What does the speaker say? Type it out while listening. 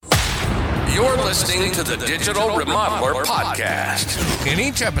You're listening to the Digital Remodeler Podcast. In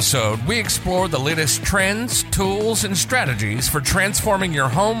each episode, we explore the latest trends, tools, and strategies for transforming your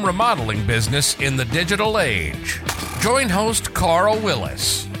home remodeling business in the digital age. Join host Carl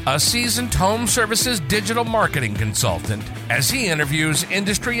Willis, a seasoned home services digital marketing consultant, as he interviews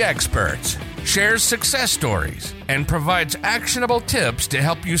industry experts, shares success stories, and provides actionable tips to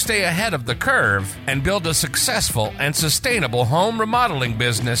help you stay ahead of the curve and build a successful and sustainable home remodeling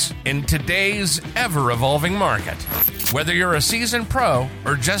business in today's ever-evolving market. Whether you're a seasoned pro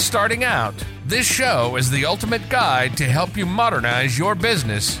or just starting out, this show is the ultimate guide to help you modernize your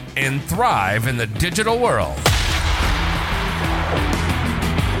business and thrive in the digital world.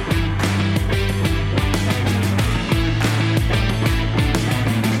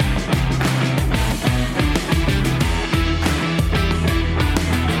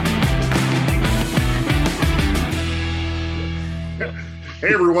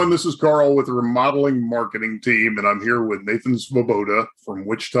 Hey everyone, this is Carl with the Remodeling Marketing Team, and I'm here with Nathan Svoboda from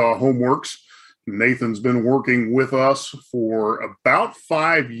Wichita Homeworks. Nathan's been working with us for about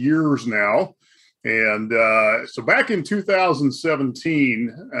 5 years now. And so back in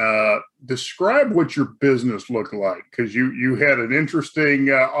 2017, describe what your business looked like, because you had an interesting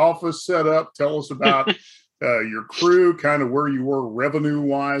office set up. Tell us about your crew, kind of where you were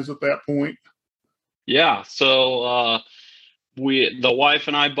revenue-wise at that point. Yeah, so the wife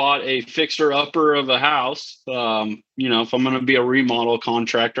and I bought a fixer-upper of a house. If I'm going to be a remodel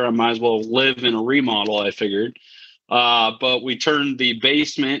contractor, I might as well live in a remodel, I figured. But we turned the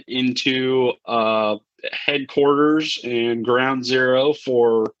basement into headquarters and ground zero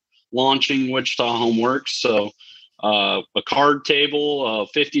for launching Wichita Homeworks. So a card table, a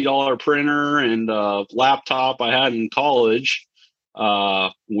 $50 printer, and a laptop I had in college.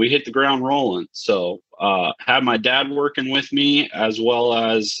 We hit the ground rolling. So had my dad working with me, as well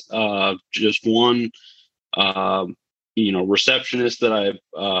as just one receptionist that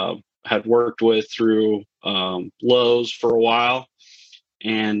I had worked with through Lowe's for a while.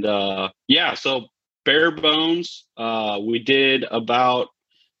 And so bare bones, we did about,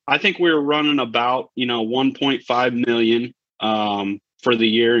 I think we were running about 1.5 million for the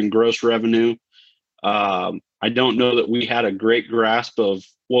year in gross revenue. I don't know that we had a great grasp of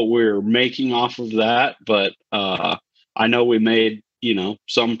what we were making off of that, but I know we made,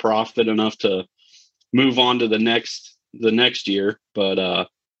 some profit enough to move on to the next year. But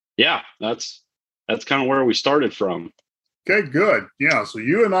that's kind of where we started from. Okay, good. Yeah, so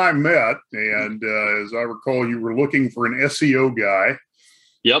you and I met, and as I recall, you were looking for an SEO guy.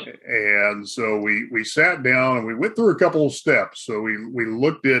 Yep. And so we sat down and we went through a couple of steps. So we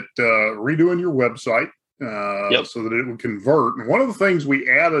looked at redoing your website. So that it would convert. And one of the things we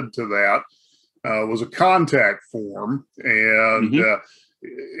added to that was a contact form. And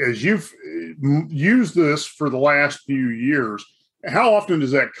as you've used this for the last few years, how often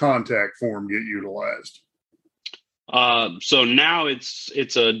does that contact form get utilized? So now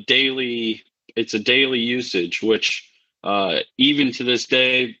it's a daily usage, which even to this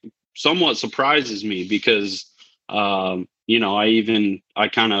day somewhat surprises me, because I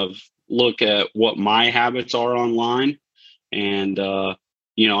kind of look at what my habits are online, and I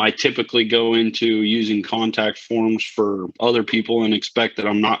typically go into using contact forms for other people and expect that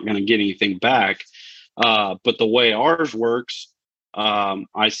I'm not going to get anything back, but the way ours works,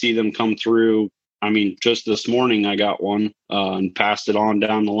 I see them come through. I mean, just this morning I got one and passed it on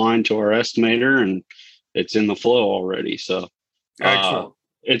down the line to our estimator, and it's in the flow already. So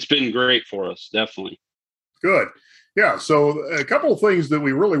it's been great for us, definitely. Good. Yeah, so a couple of things that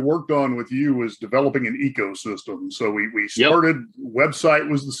we really worked on with you was developing an ecosystem. So we started, website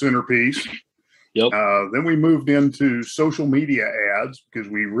was the centerpiece. Yep. Then we moved into social media ads, because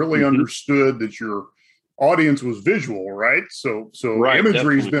we really understood that your audience was visual, right? So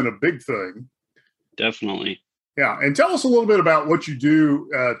imagery has been a big thing. Definitely. Yeah, and tell us a little bit about what you do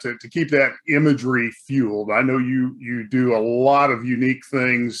to keep that imagery fueled. I know you do a lot of unique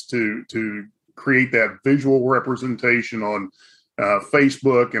things to create that visual representation on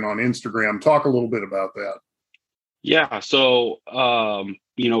Facebook and on Instagram. Talk a little bit about that. Yeah. So,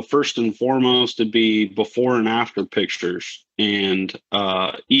 first and foremost, to be before and after pictures. And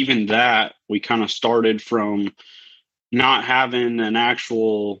even that, we kind of started from not having an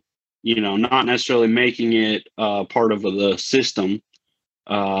actual, not necessarily making it part of the system,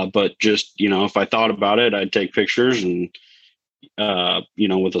 but just, if I thought about it, I'd take pictures and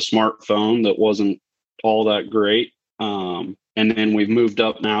with a smartphone that wasn't all that great. And then we've moved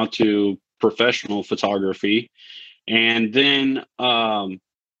up now to professional photography. And then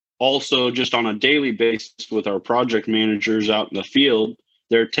also just on a daily basis with our project managers out in the field,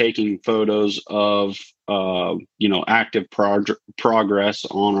 they're taking photos of, active progress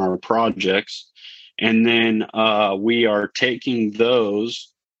on our projects. And then we are taking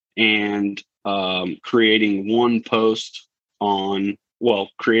those and creating one post on all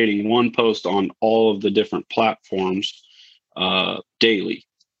of the different platforms daily.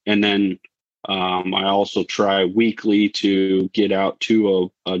 And then I also try weekly to get out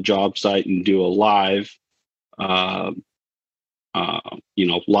to a job site and do a live,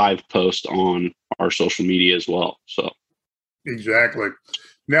 live post on our social media as well. So exactly.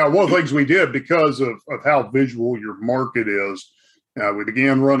 Now, one of the things we did because of how visual your market is, we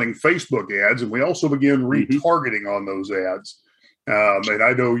began running Facebook ads, and we also began retargeting on those ads. And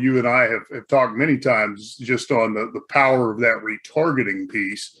I know you and I have talked many times just on the power of that retargeting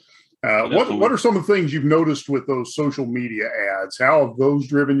piece. What are some of the things you've noticed with those social media ads? How have those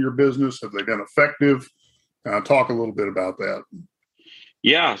driven your business? Have they been effective? Talk a little bit about that.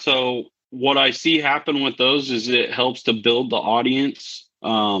 Yeah. So what I see happen with those is it helps to build the audience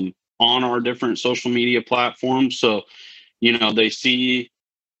on our different social media platforms. So, they see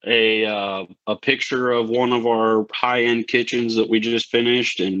a picture of one of our high-end kitchens that we just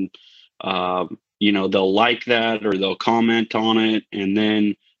finished, and they'll like that or they'll comment on it, and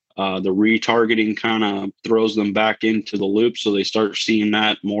then the retargeting kind of throws them back into the loop, so they start seeing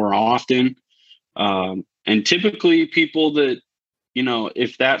that more often. And typically people that,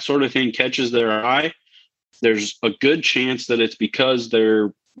 if that sort of thing catches their eye, there's a good chance that it's because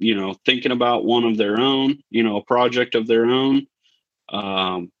they're, thinking about one of their own, a project of their own,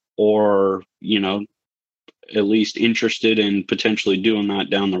 or, at least interested in potentially doing that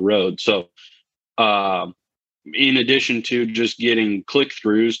down the road. So, in addition to just getting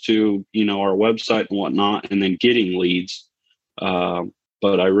click-throughs to, our website and whatnot, and then getting leads.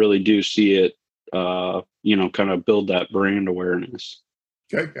 But I really do see it, kind of build that brand awareness.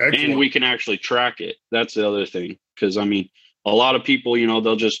 Okay, excellent. And we can actually track it. That's the other thing. Because, a lot of people,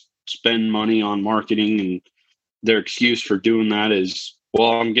 they'll just spend money on marketing, and their excuse for doing that is,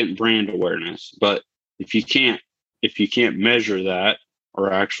 well, I'm getting brand awareness. But if you can't measure that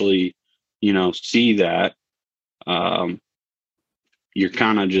or actually, see that, you're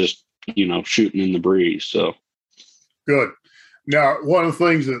kind of just, shooting in the breeze. So good. Now, one of the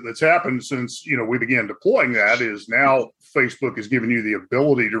things that's happened since, we began deploying that is now Facebook has given you the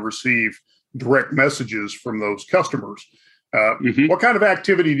ability to receive direct messages from those customers. What kind of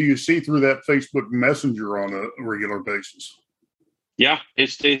activity do you see through that Facebook Messenger on a regular basis? Yeah, it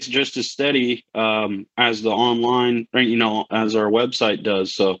stays just as steady as the online, as our website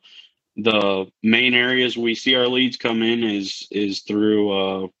does. So the main areas we see our leads come in is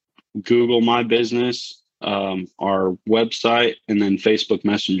through Google My Business, our website, and then Facebook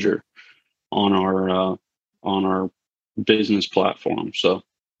Messenger on our business platform. So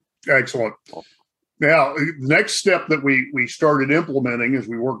excellent. Now, the next step that we started implementing as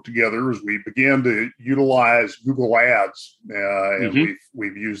we worked together is we began to utilize Google Ads, and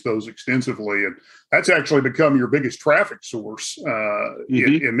we've used those extensively, and that's actually become your biggest traffic source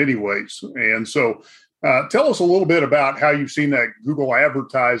in many ways. And so, tell us a little bit about how you've seen that Google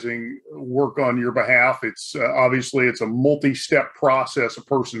advertising work on your behalf. It's obviously it's a multi-step process a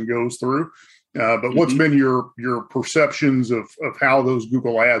person goes through, but what's been your perceptions of how those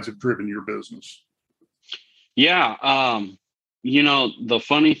Google Ads have driven your business? Yeah. The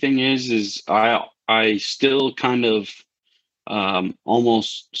funny thing is I still kind of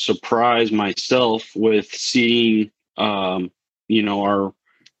almost surprise myself with seeing, our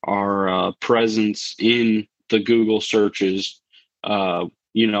presence in the Google searches. I'll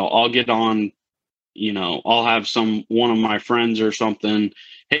get on, I'll have one of my friends or something,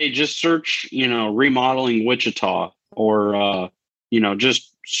 hey, just search, remodeling Wichita, or,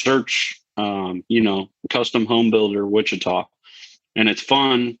 just search, custom home builder Wichita. And it's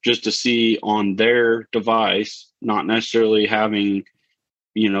fun just to see on their device, not necessarily having,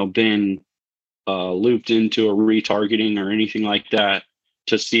 been looped into a retargeting or anything like that,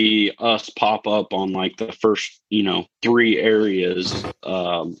 to see us pop up on like the first, 3 areas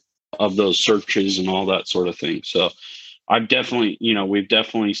of those searches and all that sort of thing. So I've definitely, we've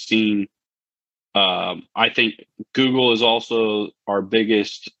definitely seen, I think Google is also our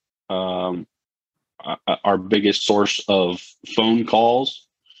biggest source of phone calls,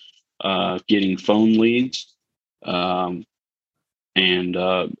 getting phone leads. And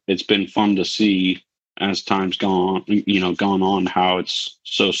it's been fun to see as time's gone on, how it's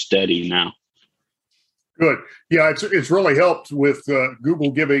so steady now. Good. Yeah, it's really helped with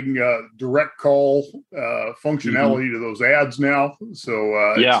Google giving direct call functionality to those ads now.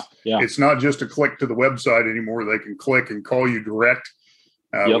 So it's not just a click to the website anymore. They can click and call you direct.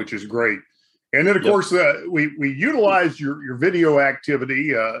 Yep. which is great. And then, of Yep. course, we utilized your video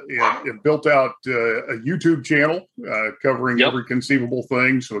activity and built out a YouTube channel covering Yep. every conceivable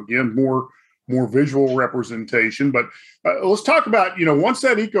thing. So again, more visual representation. But let's talk about, once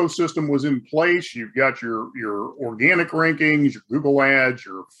that ecosystem was in place, you've got your organic rankings, your Google ads,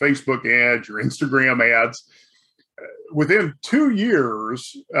 your Facebook ads, your Instagram ads. Within 2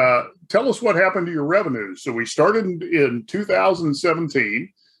 years, tell us what happened to your revenues. So we started in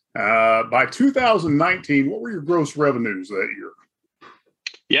 2017. By 2019, what were your gross revenues that year?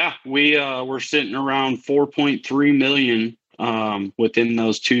 Yeah, we were sitting around 4.3 million within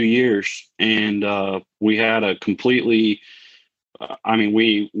those 2 years, and we had a completely.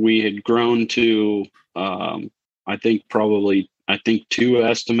 We had grown to I think two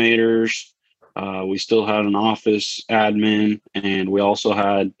estimators. We still had an office admin, and we also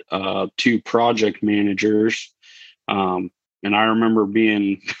had 2 project managers. And I remember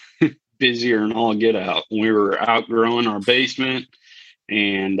being busier than all get out. We were outgrowing our basement,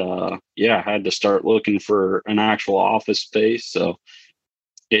 and had to start looking for an actual office space. So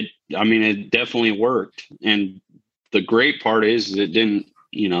it definitely worked. And the great part is it didn't,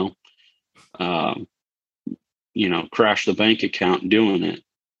 crash the bank account doing it.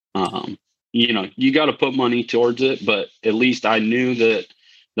 You got to put money towards it, but at least I knew that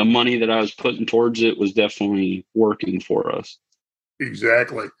the money that I was putting towards it was definitely working for us.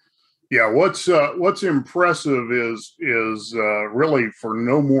 Exactly. Yeah. What's impressive is really for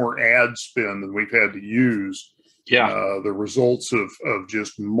no more ad spend than we've had to use. Yeah. The results of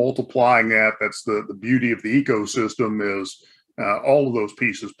just multiplying that. That's the beauty of the ecosystem is all of those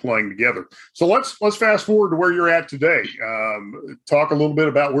pieces playing together. So let's fast forward to where you're at today. Talk a little bit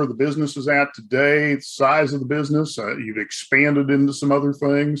about where the business is at today, the size of the business. You've expanded into some other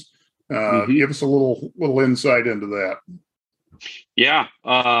things. Give us a little insight into that. Yeah.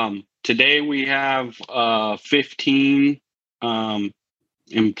 Today we have 15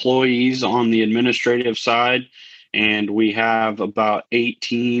 employees on the administrative side, and we have about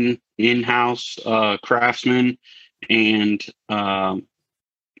 18 in-house craftsmen and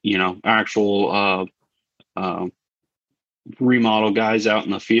actual remodel guys out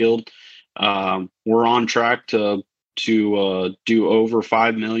in the field. We're on track to do over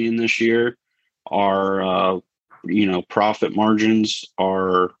 5 million this year. Our profit margins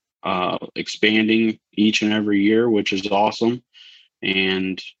are expanding each and every year, which is awesome.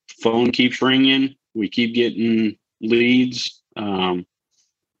 And phone keeps ringing. We keep getting leads.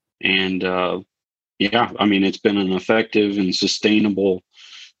 It's been an effective and sustainable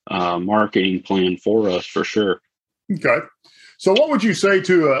marketing plan for us, for sure. Okay. So what would you say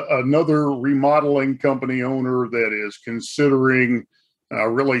to another remodeling company owner that is considering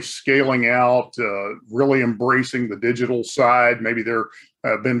really scaling out, really embracing the digital side? Maybe they're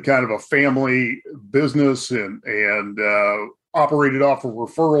been kind of a family business and operated off of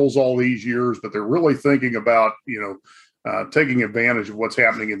referrals all these years, but they're really thinking about, taking advantage of what's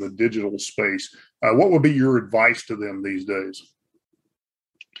happening in the digital space. What would be your advice to them these days?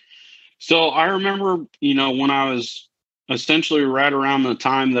 So I remember, when I was essentially right around the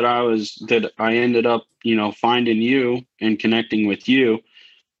time that I ended up, finding you and connecting with you,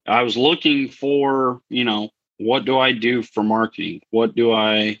 I was looking for, what do I do for marketing?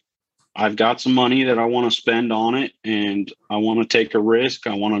 I've got some money that I want to spend on it, and I want to take a risk.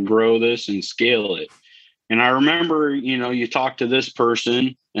 I want to grow this and scale it. And I remember, you talk to this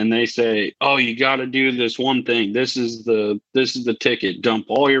person and they say, oh, you got to do this one thing. This is the ticket. Dump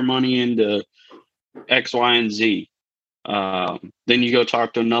all your money into X, Y, and Z. Then you go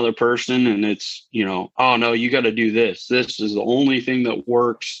talk to another person and it's, oh no, you got to do this. This is the only thing that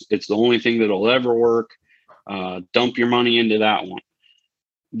works. It's the only thing that'll ever work. Dump your money into that one.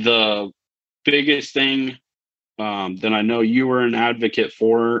 The biggest thing that I know you were an advocate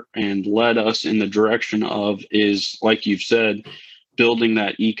for and led us in the direction of is, like you've said, building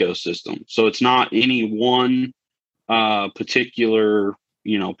that ecosystem. So it's not any one particular,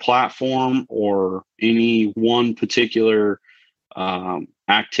 platform or any one particular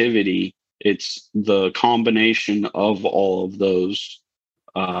activity. It's the combination of all of those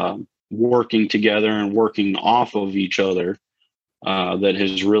working together and working off of each other that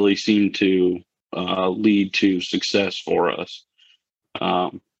has really seemed to lead to success for us.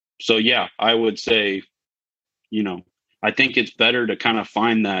 So yeah, I would say, I think it's better to kind of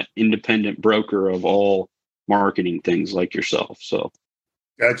find that independent broker of all marketing things like yourself. So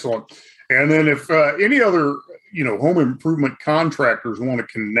excellent. And then if any other, home improvement contractors want to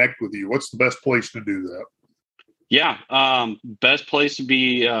connect with you, what's the best place to do that? Yeah, best place to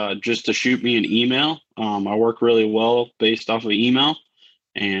be just to shoot me an email. I work really well based off of email.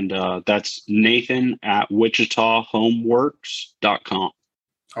 And that's Nathan at WichitaHomeworks.com.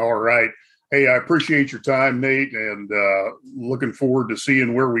 All right. Hey, I appreciate your time, Nate, and looking forward to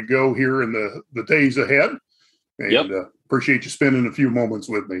seeing where we go here in the days ahead. And appreciate you spending a few moments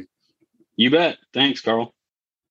with me. You bet. Thanks, Carl.